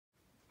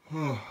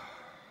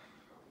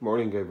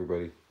Morning,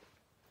 everybody.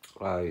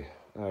 I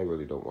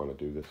really don't want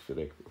to do this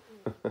today,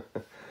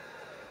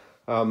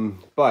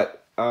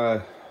 but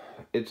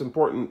it's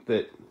important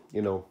that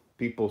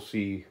people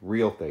see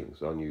real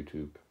things on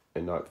YouTube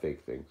and not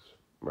fake things,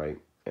 right?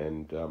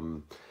 And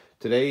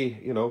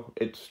today,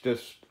 it's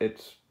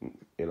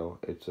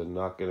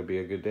not going to be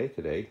a good day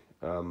today,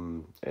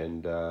 and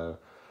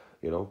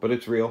but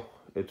it's real.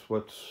 It's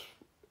what's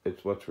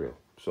real.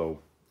 So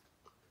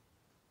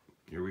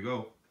here we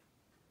go.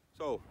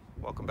 So,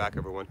 welcome back,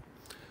 everyone.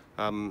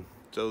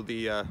 So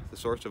the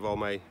source of all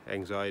my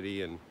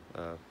anxiety and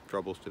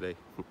troubles today,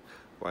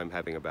 why I'm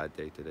having a bad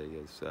day today,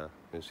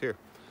 is here,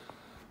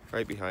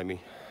 right behind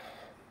me.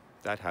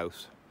 That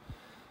house.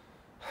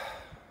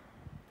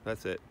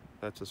 That's it.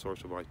 That's the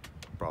source of my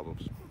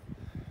problems.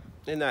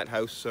 In that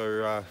house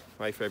are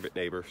my favorite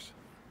neighbors,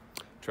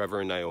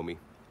 Trevor and Naomi,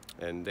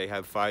 and they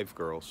have 5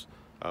 girls.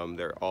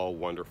 They're all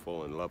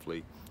wonderful and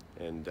lovely,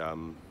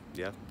 and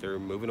yeah, they're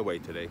moving away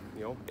today.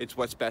 It's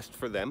what's best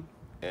for them,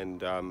 and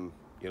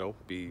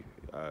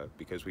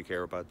because we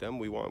care about them,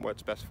 we want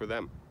what's best for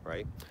them,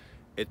 right?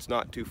 It's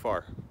not too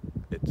far.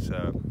 It's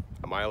a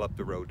mile up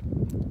the road.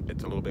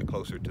 It's a little bit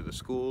closer to the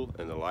school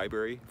and the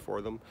library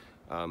for them.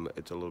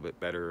 It's a little bit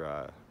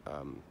better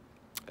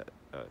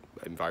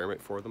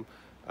environment for them.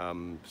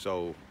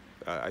 So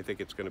I think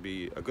it's going to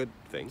be a good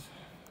thing.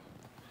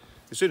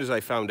 As soon as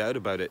I found out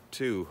about it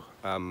too,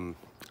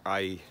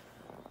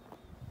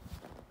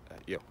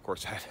 of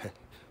course, I had a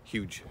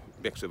huge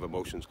mix of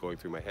emotions going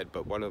through my head,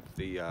 but one of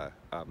the,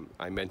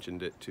 I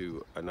mentioned it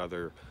to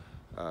another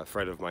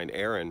friend of mine,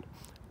 Erin,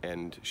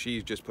 and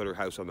she just put her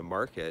house on the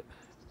market,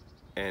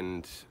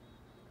 and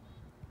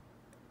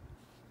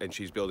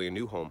she's building a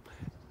new home,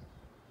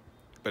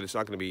 but it's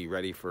not going to be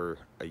ready for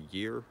a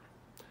year,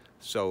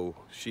 so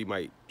she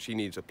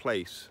needs a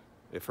place.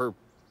 If her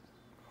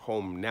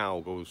home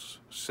now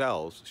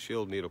sells,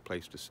 she'll need a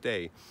place to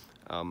stay.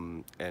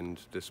 And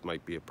this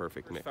might be a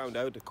perfect mix. Found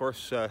out, of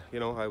course, I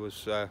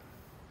was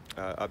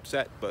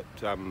upset, but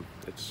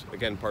it's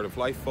again part of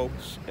life,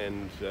 folks,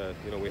 and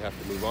we have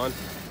to move on.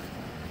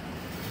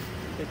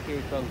 I think here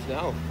he comes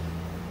now.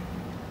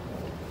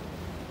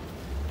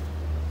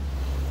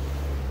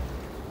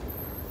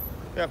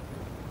 Yeah,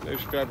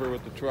 there's Trevor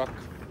with the truck,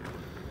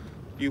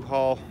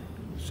 U-Haul.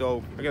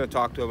 So I'm gonna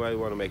talk to him. I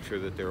want to make sure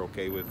that they're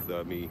okay with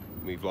me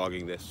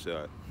vlogging this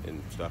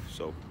and stuff.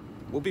 So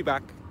we'll be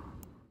back.